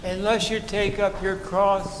Unless you take up your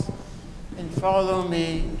cross and follow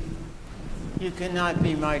me, you cannot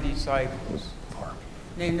be my disciples.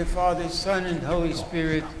 In the name of the Father, Son, and Holy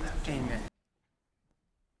Spirit, amen.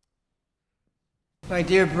 My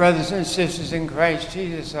dear brothers and sisters in Christ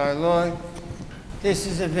Jesus our Lord, this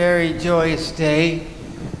is a very joyous day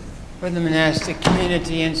for the monastic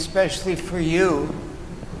community, and especially for you,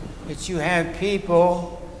 that you have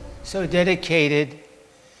people so dedicated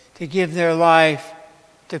to give their life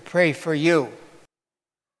to pray for you.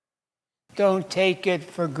 Don't take it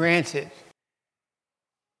for granted.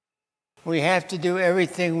 We have to do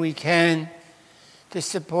everything we can to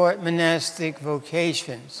support monastic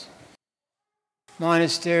vocations.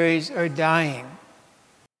 Monasteries are dying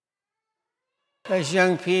because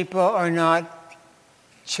young people are not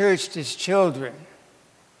churched as children.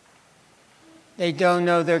 They don't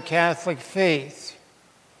know their Catholic faith.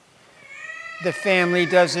 The family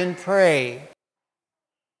doesn't pray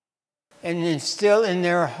and instill in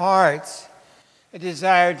their hearts a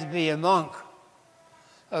desire to be a monk,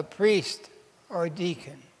 a priest, or a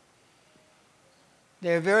deacon.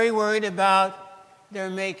 They're very worried about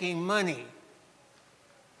their making money.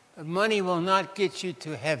 But money will not get you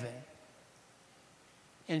to heaven.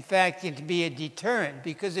 In fact, it can be a deterrent,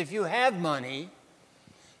 because if you have money,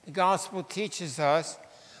 the gospel teaches us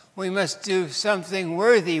we must do something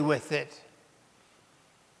worthy with it.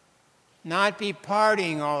 Not be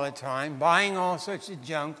partying all the time, buying all sorts of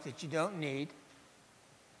junk that you don't need.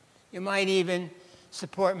 You might even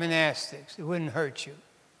support monastics. It wouldn't hurt you.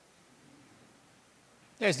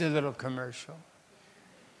 There's a little commercial.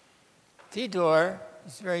 Tidor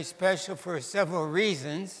is very special for several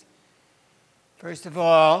reasons. First of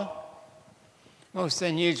all, most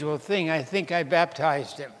unusual thing, I think I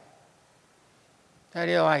baptized him. How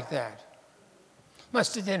do you like that?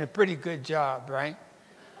 Must have done a pretty good job, right?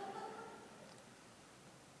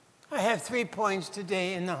 I have 3 points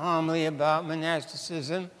today in the homily about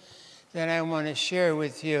monasticism that I want to share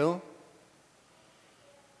with you.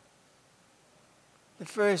 The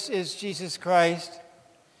first is Jesus Christ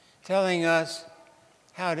telling us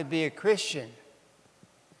how to be a Christian.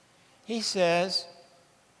 He says,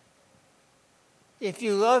 "If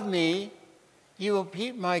you love me, you will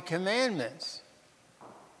keep my commandments."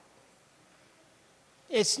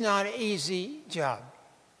 It's not an easy job,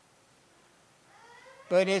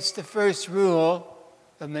 but it's the first rule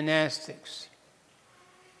of monastics.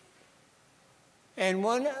 And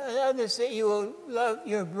one other say you will love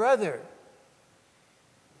your brother.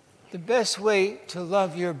 The best way to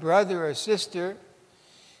love your brother or sister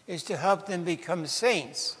is to help them become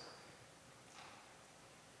saints.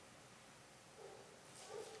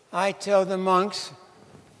 I tell the monks,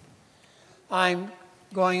 I'm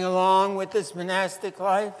going along with this monastic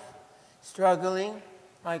life, struggling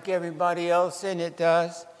like everybody else in it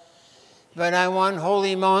does, but I want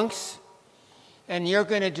holy monks, and you're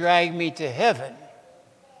going to drag me to heaven.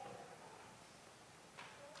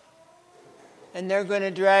 And they're going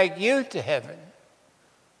to drag you to heaven.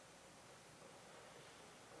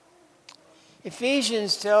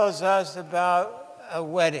 Ephesians tells us about a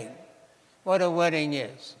wedding, what a wedding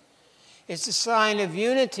is. It's a sign of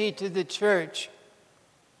unity to the church.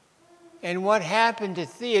 And what happened to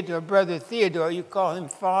Theodore, Brother Theodore, you call him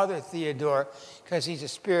Father Theodore because he's a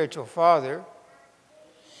spiritual father,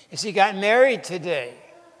 is he got married today.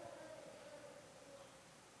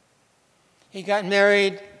 He got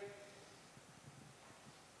married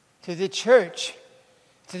to the church,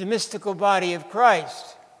 to the mystical body of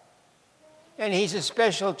Christ. And he's a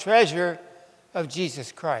special treasure of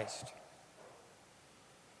Jesus Christ.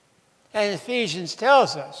 And Ephesians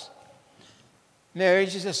tells us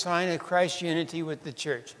marriage is a sign of Christ's unity with the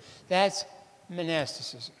church. That's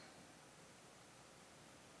monasticism.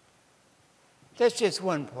 That's just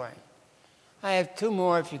one point. I have 2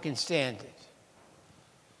 more if you can stand it.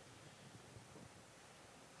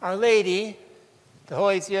 Our Lady, the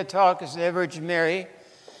Holy Theotokos, the Virgin Mary,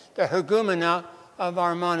 the Hergumena of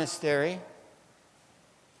our monastery,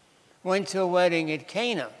 went to a wedding at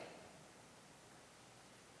Cana.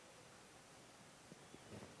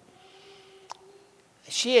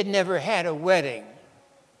 She had never had a wedding.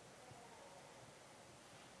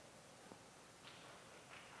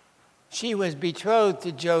 She was betrothed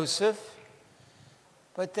to Joseph,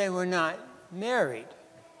 but they were not married.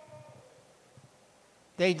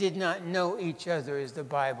 They did not know each other, as the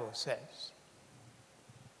Bible says.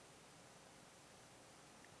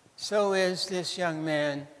 So is this young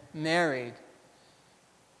man married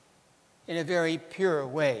in a very pure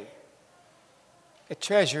way. A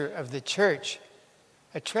treasure of the church,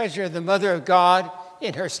 a treasure of the Mother of God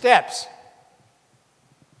in her steps.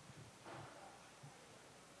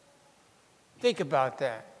 Think about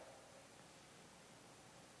that.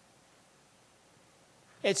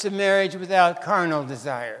 It's a marriage without carnal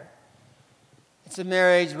desire. It's a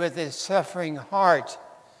marriage with a suffering heart.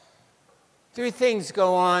 3 things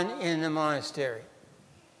go on in the monastery.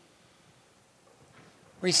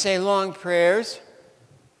 We say long prayers.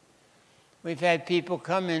 We've had people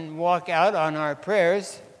come and walk out on our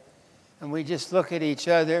prayers, and we just look at each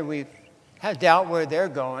other. We have doubt where they're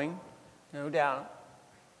going, no doubt.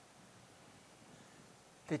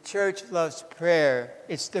 The church loves prayer.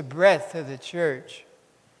 It's the breath of the church.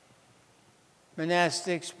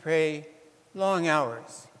 Monastics pray long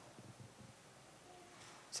hours.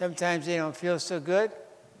 Sometimes they don't feel so good.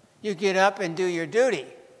 You get up and do your duty.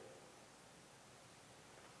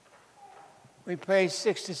 We pray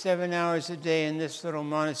 6 to 7 hours a day in this little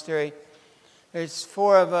monastery. There's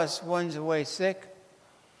 4 of us, one's away sick.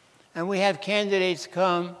 And we have candidates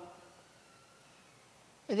come.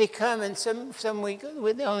 And they come, and some week,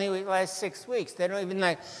 they only last 6 weeks. They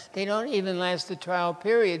don't even last the trial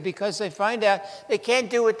period because they find out they can't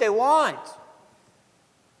do what they want.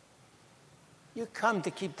 You come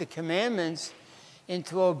to keep the commandments and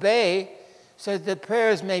to obey so that the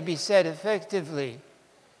prayers may be said effectively.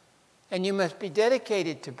 And you must be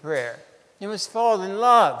dedicated to prayer. You must fall in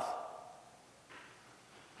love.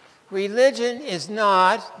 Religion is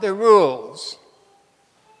not the rules.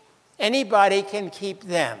 Anybody can keep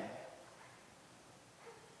them.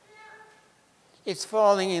 It's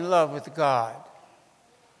falling in love with God.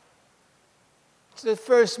 So the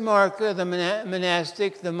first mark of the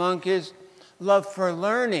monastic, the monk, is love for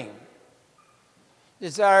learning,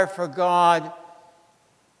 desire for God,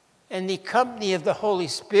 and the company of the Holy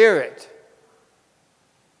Spirit.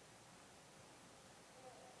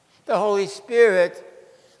 The Holy Spirit,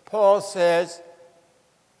 Paul says,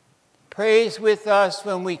 prays with us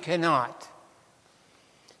when we cannot.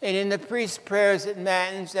 And in the priest's prayers at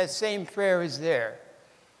Matins, that same prayer is there.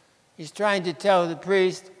 He's trying to tell the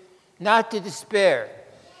priest not to despair.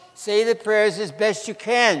 Say the prayers as best you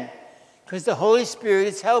can, because the Holy Spirit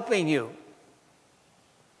is helping you.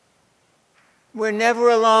 We're never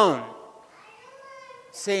alone.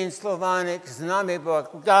 Say in Slavonic,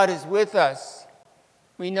 Znamibok, God is with us.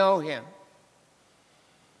 We know him.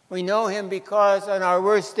 We know him because on our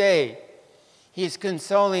worst day, he's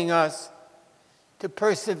consoling us to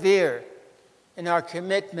persevere in our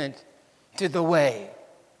commitment to the way.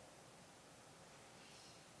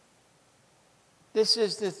 This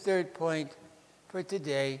is the third point for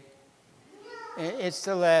today. And it's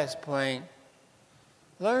the last point.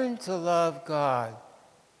 Learn to love God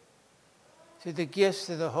through the gifts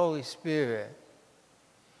of the Holy Spirit.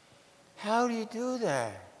 How do you do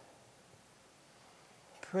that?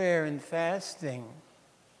 Prayer and fasting.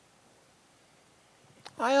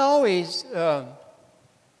 I always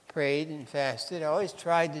prayed and fasted. I always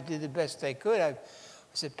tried to do the best I could. I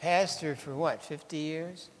was a pastor for 50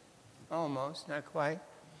 years? Almost, not quite.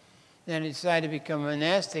 Then I decided to become a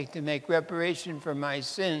monastic to make reparation for my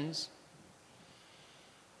sins.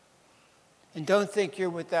 And don't think you're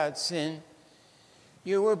without sin.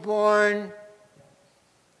 You were born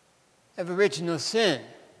of original sin,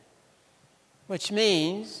 which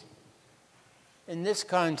means, in this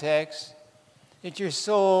context, that your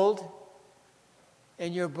soul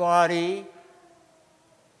and your body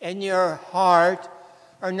and your heart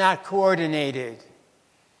are not coordinated,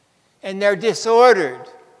 and they're disordered.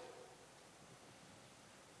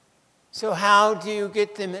 So how do you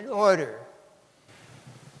get them in order?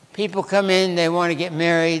 People come in, they want to get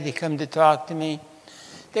married, they come to talk to me.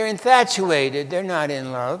 They're infatuated, they're not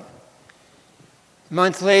in love. A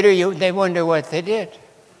month later, they wonder what they did.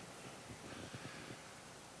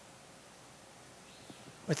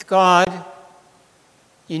 With God,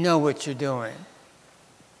 you know what you're doing.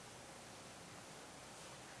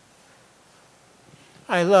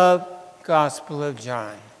 I love Gospel of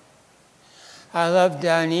John. I love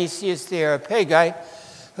Dionysius the Areopagite,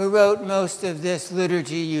 who wrote most of this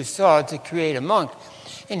liturgy you saw to create a monk.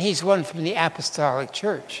 And he's one from the Apostolic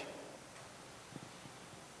Church.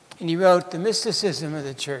 And he wrote the mysticism of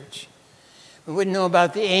the church. We wouldn't know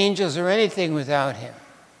about the angels or anything without him.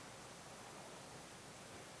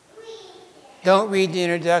 Don't read the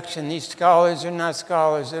introduction. These scholars are not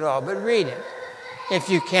scholars at all, but read it if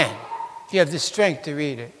you can, if you have the strength to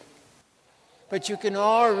read it. But you can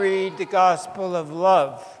all read the Gospel of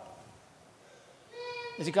Love.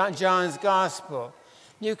 It's John's Gospel.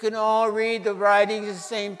 You can all read the writings of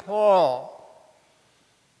St. Paul.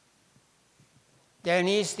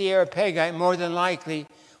 Dionysius the Areopagite, more than likely,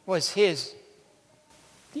 was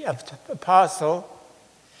the apostle,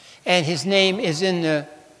 and his name is in the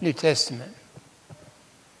New Testament.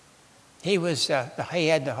 He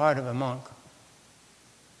had the heart of a monk.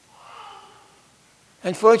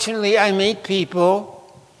 Unfortunately, I meet people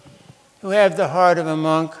who have the heart of a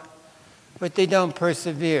monk, but they don't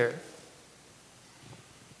persevere.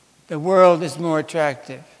 The world is more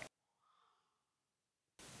attractive.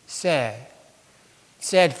 Sad.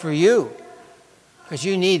 Sad for you, because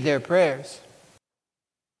you need their prayers.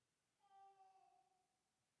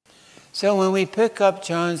 So when we pick up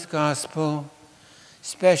John's Gospel,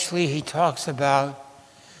 especially he talks about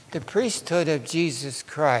the priesthood of Jesus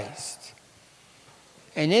Christ.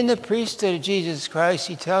 And in the priesthood of Jesus Christ,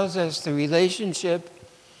 he tells us the relationship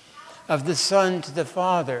of the Son to the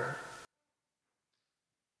Father.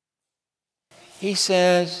 He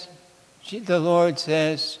says, the Lord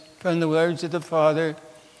says, from the words of the Father,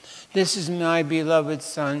 "This is my beloved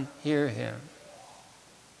Son, hear him."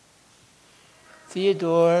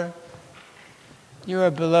 Theodore, you're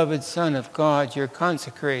a beloved son of God. You're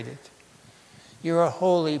consecrated. You're a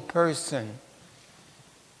holy person.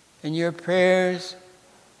 And your prayers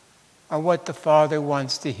are what the Father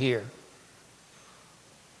wants to hear.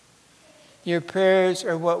 Your prayers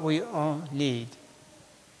are what we all need.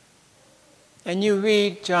 And you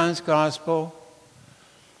read John's Gospel.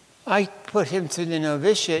 I put him through the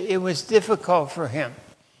novitiate. It was difficult for him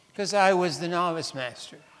because I was the novice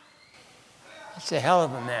master. It's a hell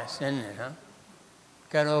of a mess, isn't it, huh?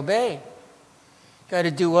 Got to obey. Got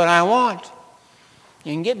to do what I want.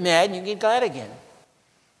 You can get mad and you can get glad again.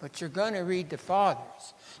 But you're going to read the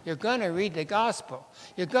Fathers. You're going to read the Gospel.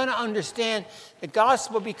 You're going to understand the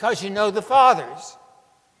Gospel because you know the Fathers.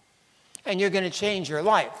 And you're going to change your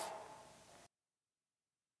life.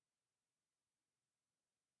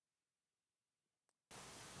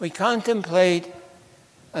 We contemplate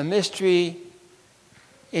a mystery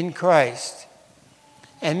in Christ.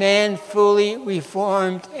 A man fully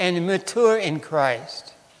reformed and mature in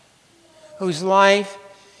Christ, whose life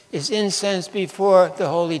is incense before the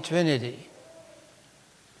Holy Trinity,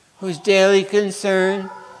 whose daily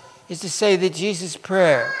concern is to say the Jesus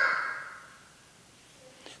prayer,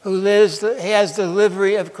 who has the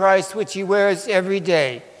livery of Christ which he wears every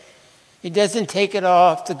day. He doesn't take it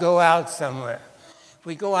off to go out somewhere. If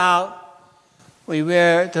we go out, we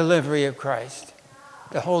wear the livery of Christ.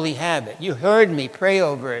 The holy habit. You heard me pray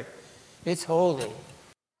over it. It's holy.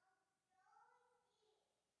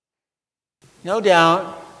 No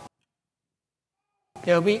doubt,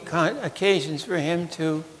 there'll be occasions for him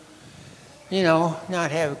to,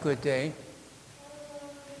 not have a good day.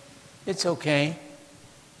 It's okay.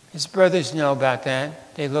 His brothers know about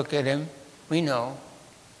that. They look at him. We know.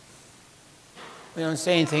 We don't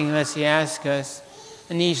say anything unless he asks us.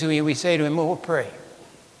 And usually we say to him, well, we'll pray.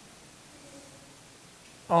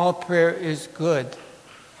 All prayer is good.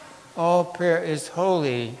 All prayer is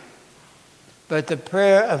holy. But the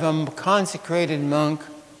prayer of a consecrated monk,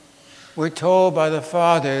 we're told by the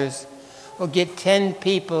Fathers, will get 10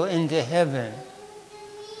 people into heaven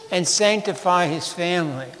and sanctify his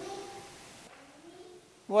family.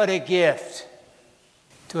 What a gift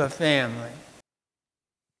to a family.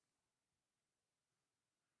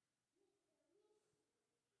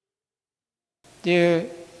 Dear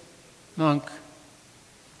monk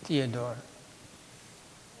Theodore,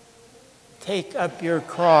 take up your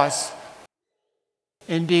cross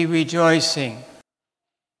and be rejoicing.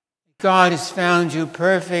 God has found you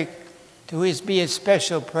perfect to be a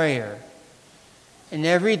special prayer. And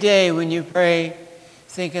every day when you pray,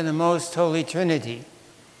 think of the most holy Trinity,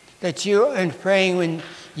 that you are praying in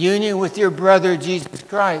union with your brother Jesus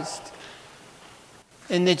Christ,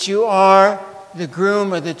 and that you are the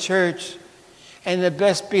groom of the church and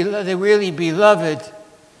the really beloved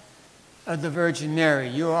of the Virgin Mary.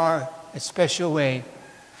 You are a special way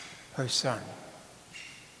her son.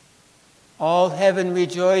 All heaven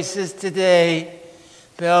rejoices today.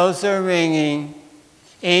 Bells are ringing.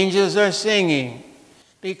 Angels are singing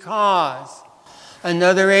because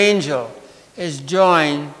another angel has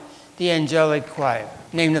joined the angelic choir.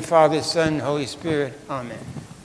 In the name of the Father, Son, and Holy Spirit. Amen.